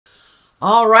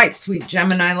All right, sweet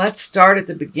Gemini, let's start at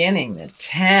the beginning. The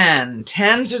 10.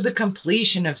 Tens are the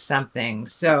completion of something.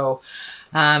 So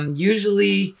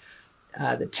usually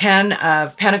the 10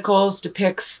 of Pentacles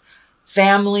depicts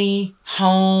family,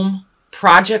 home,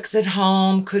 projects at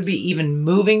home, could be even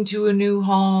moving to a new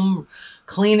home,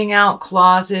 cleaning out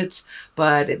closets,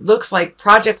 but it looks like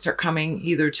projects are coming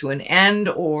either to an end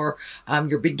or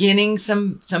you're beginning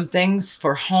some things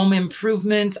for home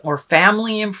improvement or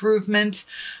family improvement.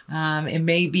 It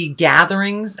may be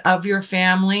gatherings of your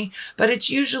family, but it's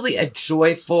usually a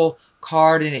joyful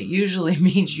card, and it usually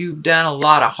means you've done a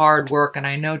lot of hard work. And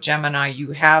I know, Gemini,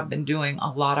 you have been doing a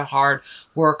lot of hard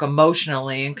work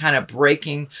emotionally and kind of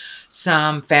breaking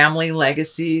some family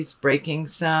legacies, breaking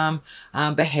some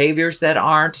behaviors that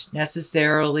aren't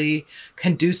necessarily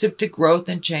conducive to growth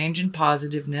and change and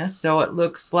positiveness. So it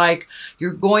looks like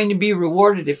you're going to be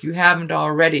rewarded, if you haven't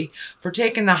already, for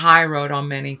taking the high road on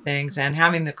many things and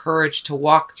having the courage to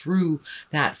walk through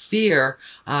that fear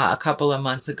a couple of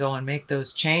months ago and make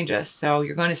those changes. So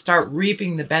you're going to start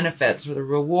reaping the benefits or the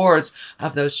rewards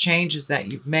of those changes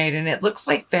that you've made. And it looks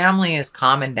like family is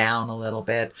calming down a little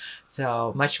bit.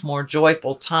 So much more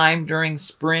joyful time during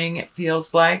spring, it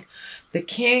feels like. The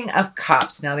King of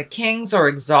Cups. Now, the kings are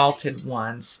exalted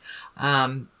ones.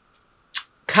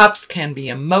 Cups can be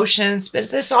emotions, but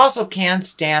this also can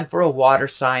stand for a water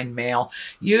sign male.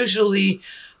 Usually,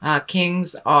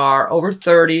 kings are over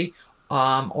 30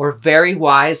 or very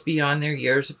wise beyond their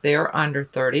years if they are under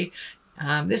 30.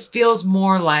 This feels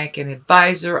more like an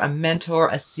advisor, a mentor,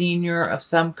 a senior of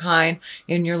some kind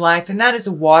in your life. And that is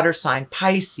a water sign,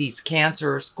 Pisces,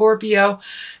 Cancer, or Scorpio.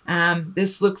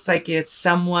 This looks like it's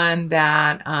someone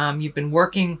that you've been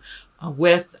working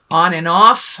with on and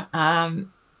off. And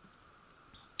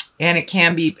it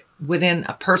can be within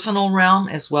a personal realm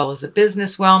as well as a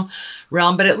business realm,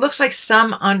 but it looks like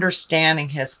some understanding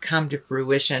has come to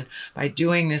fruition by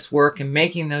doing this work and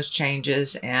making those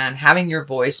changes and having your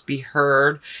voice be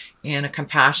heard in a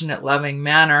compassionate, loving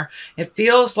manner. It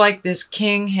feels like this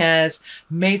king has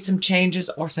made some changes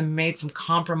or made some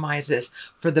compromises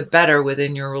for the better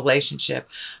within your relationship.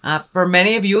 For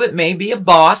many of you, it may be a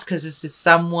boss, because this is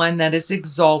someone that is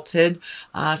exalted,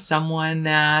 someone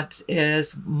that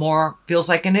is more, feels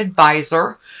like an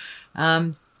advisor.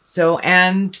 And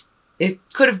it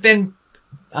could have been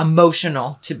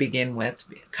emotional to begin with.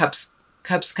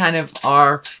 Cups kind of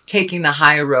are taking the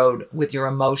high road with your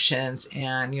emotions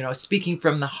and, speaking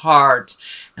from the heart,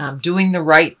 doing the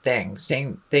right thing,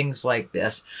 saying things like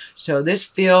this. So this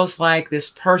feels like this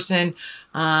person,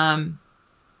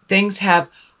 things have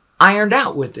ironed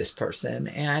out with this person,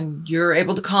 and you're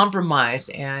able to compromise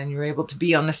and you're able to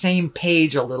be on the same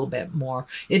page a little bit more.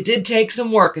 It did take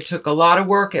some work. It took a lot of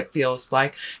work, it feels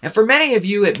like. And for many of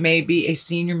you, it may be a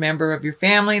senior member of your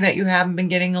family that you haven't been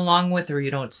getting along with, or you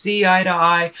don't see eye to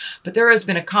eye, but there has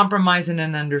been a compromise and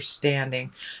an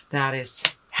understanding that is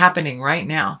happening right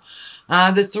now.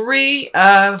 The Three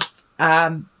of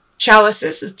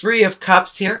Chalices, the Three of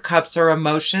Cups here. Cups are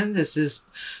emotion. This is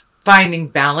finding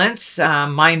balance,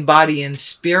 mind, body, and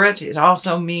spirit. It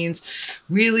also means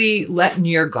really letting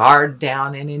your guard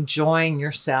down and enjoying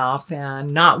yourself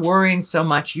and not worrying so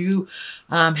much. You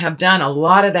have done a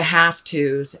lot of the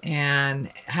have-tos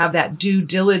and have that due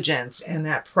diligence and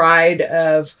that pride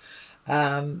of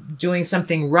doing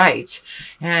something right.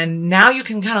 And now you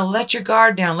can kind of let your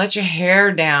guard down, let your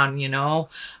hair down,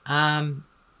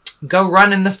 go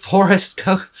run in the forest,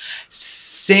 go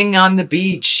sing on the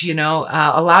beach,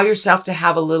 allow yourself to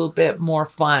have a little bit more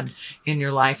fun in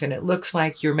your life. And it looks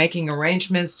like you're making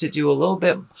arrangements to do a little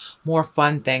bit more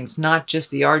fun things, not just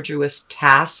the arduous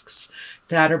tasks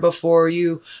that are before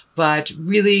you, but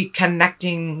really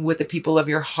connecting with the people of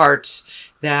your heart,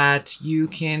 that you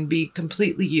can be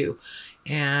completely you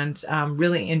and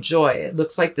really enjoy. It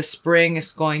looks like the spring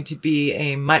is going to be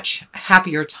a much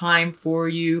happier time for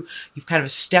you. You've kind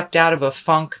of stepped out of a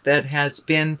funk that has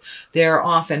been there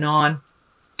off and on.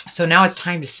 So now it's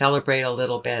time to celebrate a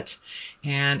little bit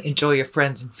and enjoy your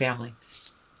friends and family.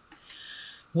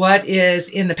 What is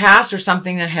in the past or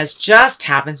something that has just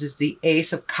happened is the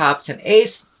Ace of Cups. And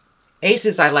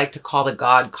Aces I like to call the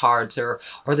God cards or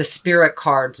the Spirit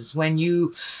cards, is when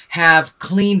you have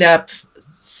cleaned up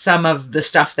some of the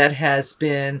stuff that has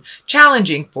been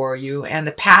challenging for you and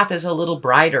the path is a little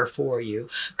brighter for you.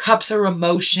 Cups are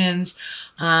emotions.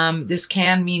 This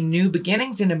can mean new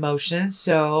beginnings in emotions.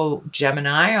 So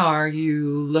Gemini, are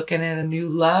you looking at a new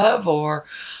love or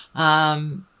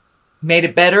made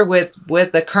it better with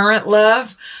the current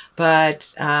love?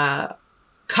 But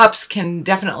Cups can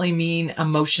definitely mean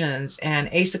emotions, and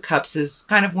Ace of Cups is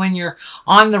kind of when you're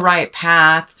on the right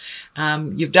path.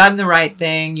 You've done the right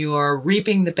thing. You are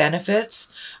reaping the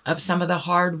benefits of some of the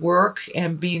hard work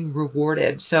and being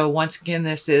rewarded. So once again,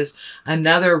 this is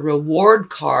another reward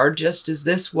card, just as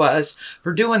this was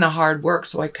for doing the hard work.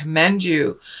 So I commend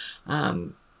you,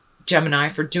 Gemini,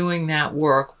 for doing that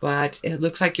work, but it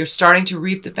looks like you're starting to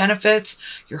reap the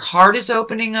benefits. Your heart is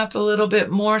opening up a little bit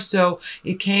more, so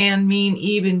it can mean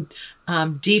even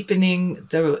deepening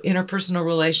the interpersonal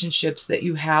relationships that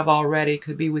you have already.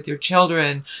 Could be with your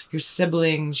children, your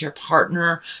siblings, your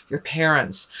partner, your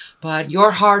parents, but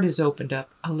your heart is opened up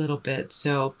a little bit,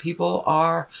 so people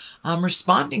are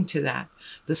responding to that,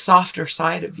 the softer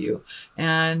side of you.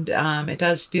 And it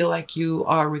does feel like you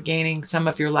are regaining some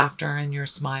of your laughter and your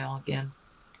smile again.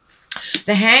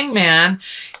 The Hangman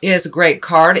is a great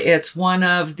card. It's one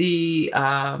of the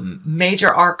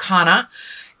major arcana,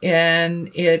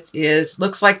 and it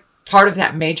looks like part of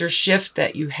that major shift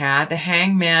that you had. The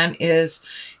Hangman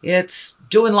it's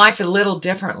doing life a little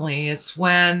differently. It's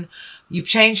when you've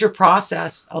changed your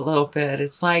process a little bit.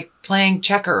 It's like playing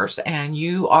checkers and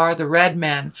you are the red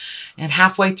man, and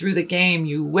halfway through the game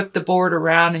you whip the board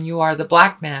around and you are the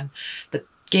black man. The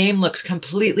game looks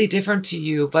completely different to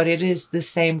you, but it is the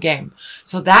same game.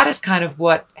 So that is kind of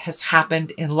what has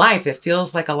happened in life. It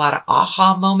feels like a lot of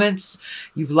aha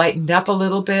moments. You've lightened up a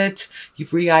little bit. You've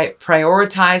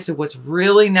prioritized what's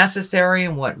really necessary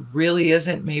and what really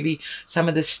isn't. Maybe some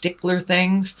of the stickler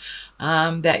things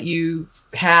that you've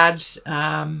had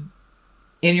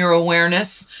in your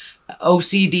awareness,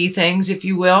 OCD things, if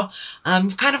you will,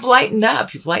 you've kind of lightened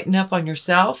up. You've lightened up on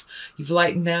yourself. You've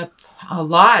lightened up a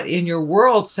lot in your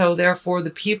world, so therefore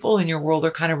the people in your world are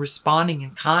kind of responding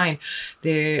in kind.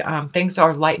 Things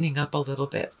are lightening up a little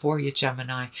bit for you,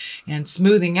 Gemini, and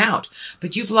smoothing out.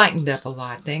 But you've lightened up a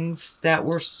lot. Things that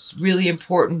were really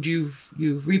important, you've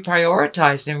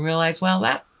reprioritized and realized, well,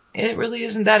 that it really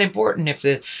isn't that important if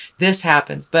this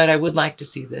happens, but I would like to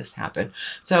see this happen.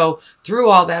 So through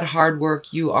all that hard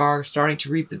work, you are starting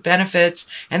to reap the benefits.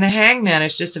 And the Hangman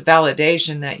is just a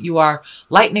validation that you are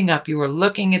lightening up. You are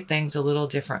looking at things a little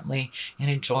differently and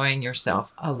enjoying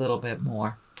yourself a little bit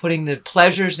more, putting the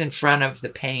pleasures in front of the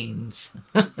pains.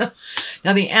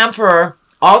 Now the Emperor,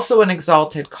 also an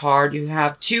exalted card. You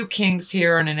have two kings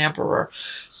here and an emperor.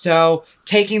 So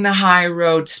taking the high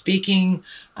road, speaking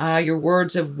your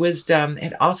words of wisdom.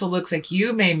 It also looks like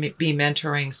you may be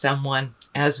mentoring someone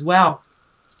as well.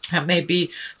 That may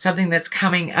be something that's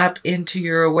coming up into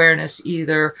your awareness,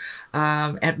 either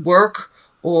at work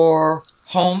or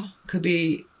home. Could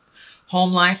be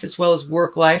home life as well as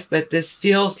work life, but this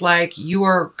feels like you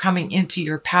are coming into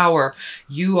your power.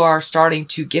 You are starting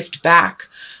to gift back.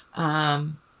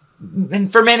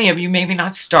 And for many of you, maybe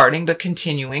not starting, but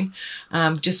continuing,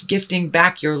 just gifting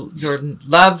back your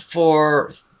love for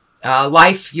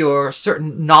life, your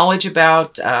certain knowledge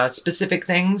about specific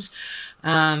things.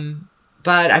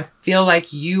 But I feel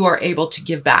like you are able to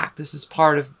give back. This is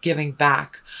part of giving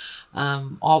back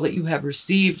all that you have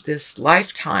received this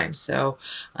lifetime. So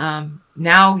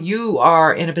now you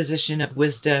are in a position of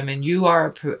wisdom, and you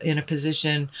are in a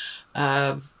position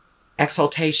of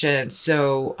exaltation.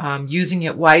 So using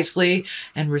it wisely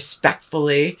and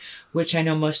respectfully, which I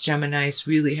know most Geminis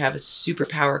really have a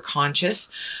superpower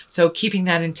conscious. So keeping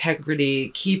that integrity,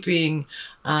 keeping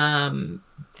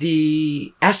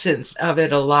the essence of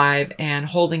it alive, and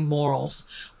holding morals,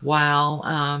 while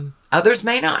others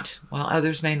may not.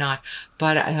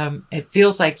 But it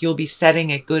feels like you'll be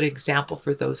setting a good example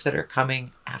for those that are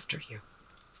coming after you.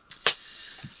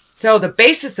 So the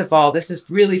basis of all this is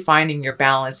really finding your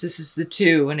balance. This is the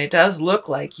 2, and it does look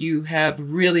like you have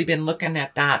really been looking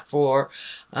at that for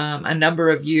a number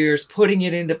of years, putting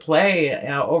it into play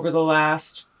over the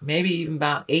last maybe even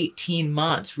about 18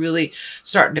 months, really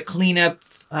starting to clean up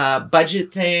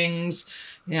budget things,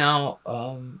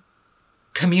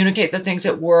 communicate the things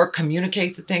at work,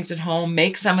 communicate the things at home,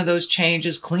 make some of those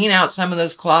changes, clean out some of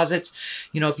those closets.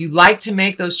 If you like to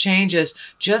make those changes,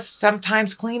 just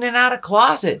sometimes cleaning out a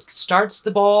closet starts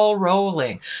the ball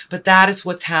rolling. But that is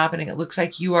what's happening. It looks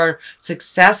like you are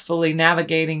successfully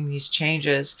navigating these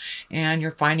changes, and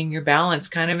you're finding your balance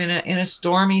kind of in a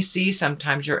stormy sea.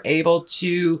 Sometimes you're able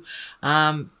to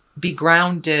be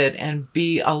grounded and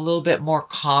be a little bit more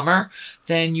calmer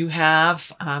than you have,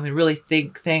 and really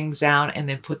think things out and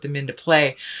then put them into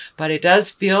play. But it does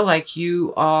feel like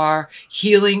you are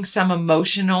healing some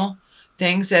emotional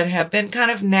things that have been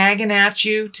kind of nagging at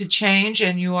you to change,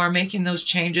 and you are making those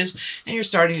changes, and you're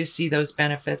starting to see those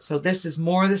benefits. So this is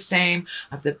more the same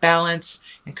of the balance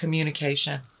and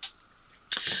communication.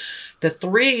 The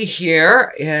 3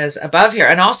 here is above here.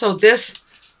 And also this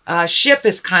ship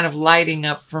is kind of lighting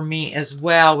up for me as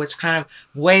well, which kind of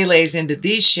waylays into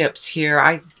these ships here.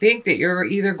 I think that you're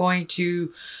either going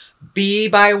to be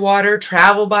by water,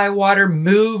 travel by water,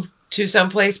 move to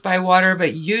someplace by water,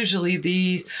 but usually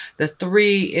the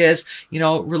 3 is, you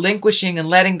know, relinquishing and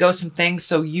letting go some things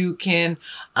so you can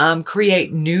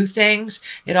create new things.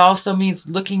 It also means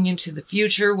looking into the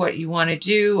future, what you want to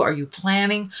do. Are you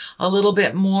planning a little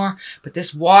bit more? But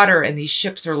this water and these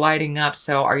ships are lighting up.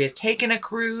 So are you taking a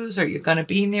cruise? Are you going to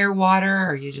be near water?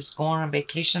 Are you just going on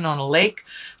vacation on a lake?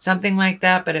 Something like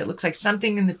that. But it looks like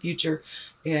something in the future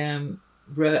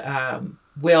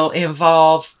will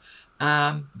involve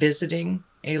visiting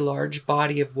a large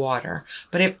body of water.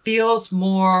 But it feels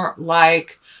more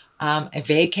like a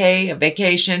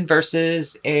vacation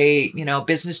versus a, you know,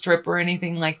 business trip or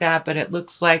anything like that. But it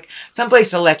looks like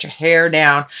someplace to let your hair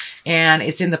down, and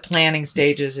it's in the planning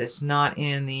stages. It's not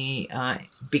in the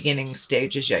beginning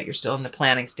stages yet. You're still in the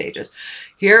planning stages.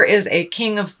 Here is a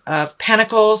King of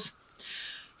Pentacles.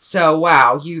 So,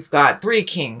 wow, you've got 3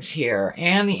 kings here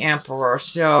and the Emperor.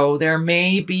 So there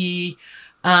may be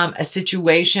a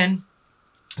situation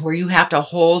where you have to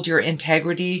hold your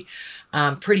integrity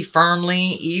pretty firmly,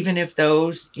 even if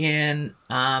those in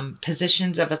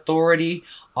positions of authority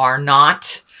are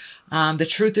not. The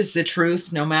truth is the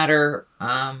truth, no matter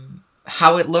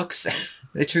how it looks.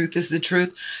 The truth is the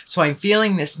truth. So I'm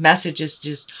feeling this message is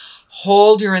just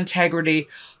hold your integrity,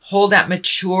 hold that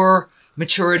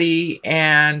maturity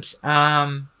and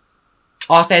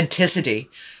authenticity.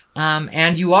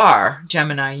 And you are,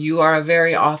 Gemini, you are a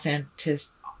very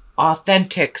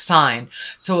authentic sign.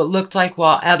 So it looked like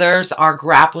while others are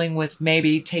grappling with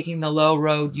maybe taking the low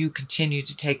road, you continue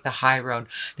to take the high road.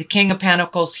 The King of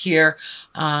Pentacles here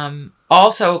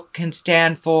also can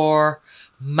stand for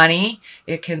money.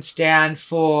 It can stand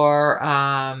for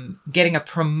getting a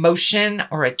promotion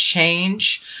or a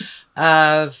change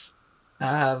of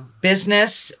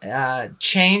business,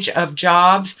 change of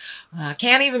jobs.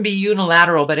 Can't even be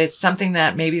unilateral, but it's something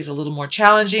that maybe is a little more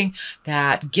challenging,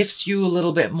 that gifts you a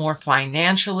little bit more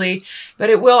financially,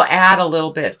 but it will add a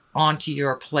little bit onto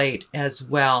your plate as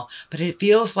well. But it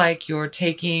feels like you're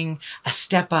taking a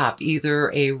step up,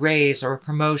 either a raise or a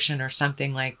promotion or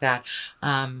something like that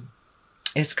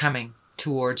is coming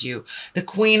towards you. The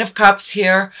Queen of Cups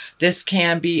here, this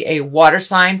can be a water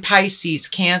sign, Pisces,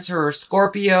 Cancer, or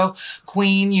Scorpio.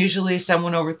 Queen, usually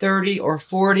someone over 30 or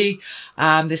 40.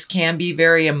 This can be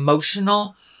very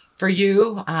emotional for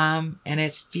you, and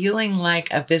it's feeling like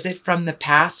a visit from the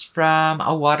past from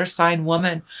a water sign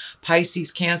woman,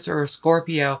 Pisces, Cancer, or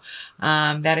Scorpio,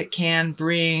 that it can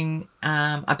bring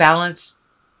a balance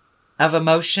of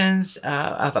emotions,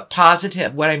 of a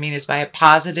positive, what I mean is by a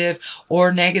positive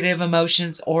or negative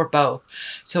emotions or both.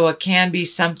 So it can be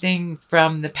something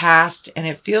from the past, and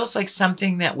it feels like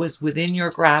something that was within your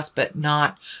grasp, but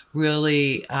not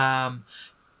really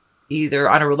either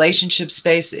on a relationship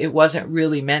space. It wasn't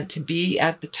really meant to be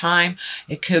at the time.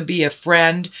 It could be a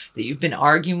friend that you've been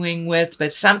arguing with,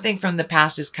 but something from the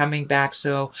past is coming back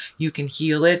so you can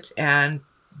heal it and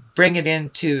bring it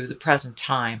into the present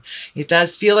time. It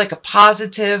does feel like a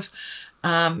positive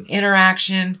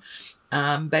interaction,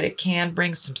 but it can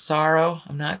bring some sorrow.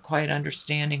 I'm not quite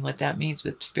understanding what that means,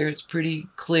 but Spirit's pretty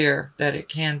clear that it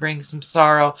can bring some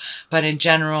sorrow. But in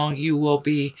general, you will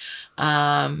be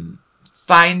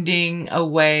finding a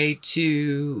way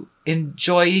to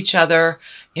enjoy each other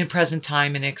in present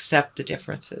time and accept the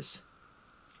differences.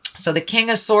 So the King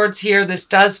of Swords here, this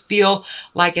does feel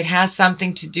like it has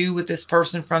something to do with this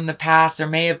person from the past. There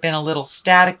may have been a little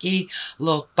staticky,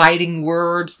 little biting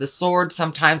words. The sword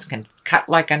sometimes can cut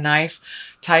like a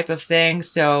knife type of thing.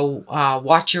 So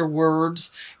watch your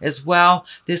words as well.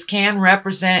 This can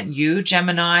represent you,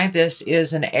 Gemini. This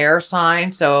is an air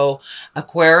sign, so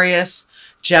Aquarius,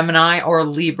 Gemini, or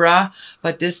Libra,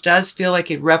 but this does feel like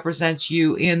it represents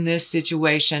you in this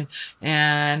situation.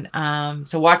 And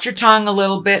so watch your tongue a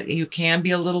little bit. You can be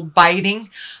a little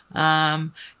biting.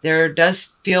 There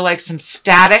does feel like some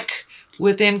static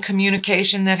within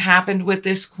communication that happened with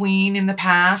this queen in the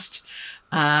past.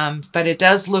 But it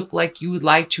does look like you would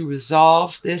like to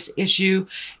resolve this issue,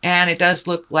 and it does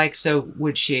look like so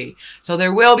would she. So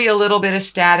there will be a little bit of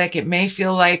static. It may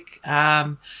feel like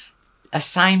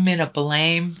assignment of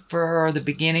blame for the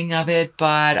beginning of it,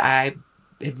 but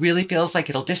it really feels like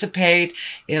it'll dissipate,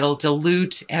 it'll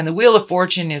dilute, and the Wheel of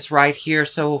Fortune is right here.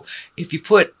 So if you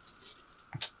put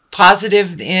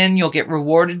positive in, you'll get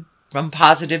rewarded from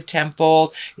positive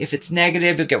tenfold. If it's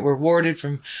negative, you'll get rewarded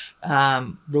from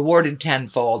rewarded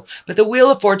tenfold. But the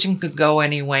Wheel of Fortune could go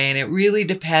anyway, and it really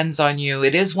depends on you.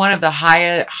 It is one of the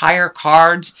higher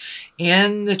cards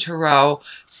in the tarot,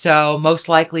 so most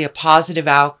likely a positive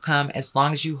outcome as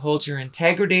long as you hold your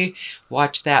integrity.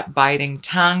 Watch that biting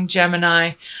tongue,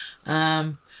 Gemini.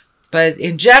 But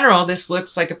in general, this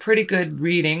looks like a pretty good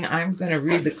reading. I'm going to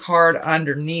read the card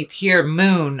underneath here.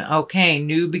 Moon. Okay,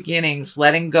 new beginnings.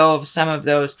 Letting go of some of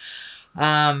those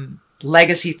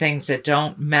legacy things that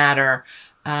don't matter.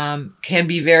 Can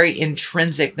be very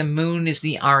intrinsic. The moon is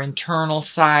our internal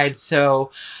side.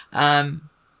 So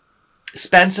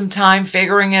spend some time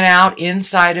figuring it out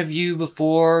inside of you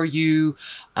before you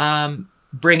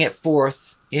bring it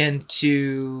forth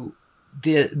into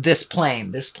this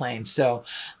plane. So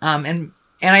and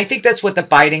I think that's what the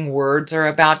biting words are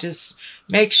about. Just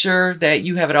make sure that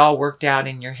you have it all worked out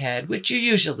in your head, which you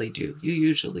usually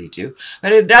do.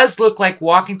 But it does look like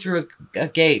walking through a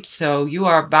gate. So you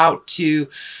are about to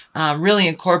really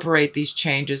incorporate these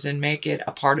changes and make it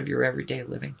a part of your everyday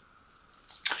living.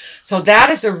 So that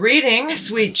is a reading,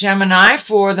 sweet Gemini,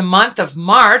 for the month of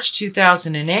March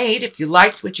 2008. If you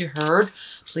liked what you heard,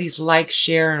 please like,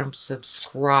 share, and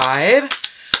subscribe.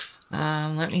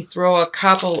 Let me throw a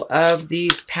couple of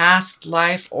these past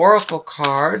life oracle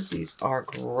cards. These are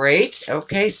great.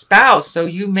 Okay, spouse. So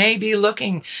you may be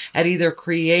looking at either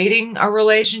creating a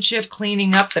relationship,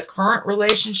 cleaning up the current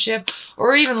relationship,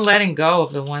 or even letting go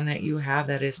of the one that you have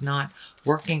that is not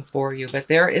working for you. But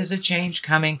there is a change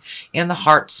coming in the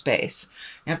heart space.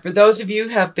 And for those of you who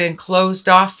have been closed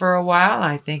off for a while,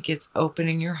 I think it's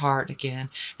opening your heart again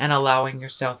and allowing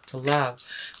yourself to love.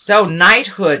 So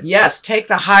knighthood, yes, take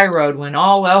the high road when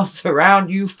all else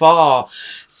around you fall.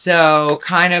 So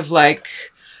kind of like,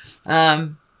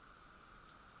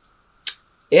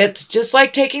 it's just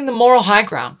like taking the moral high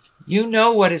ground. You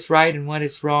know what is right and what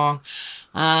is wrong.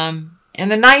 And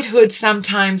the knighthood,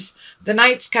 sometimes the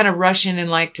knights kind of rush in and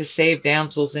like to save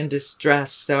damsels in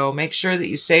distress. So make sure that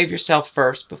you save yourself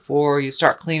first before you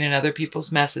start cleaning other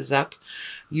people's messes up.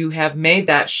 You have made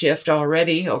that shift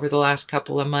already over the last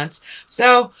couple of months.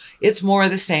 So it's more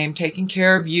of the same, taking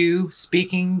care of you,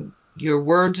 speaking your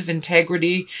words of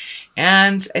integrity.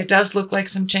 And it does look like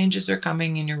some changes are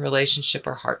coming in your relationship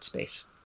or heart space.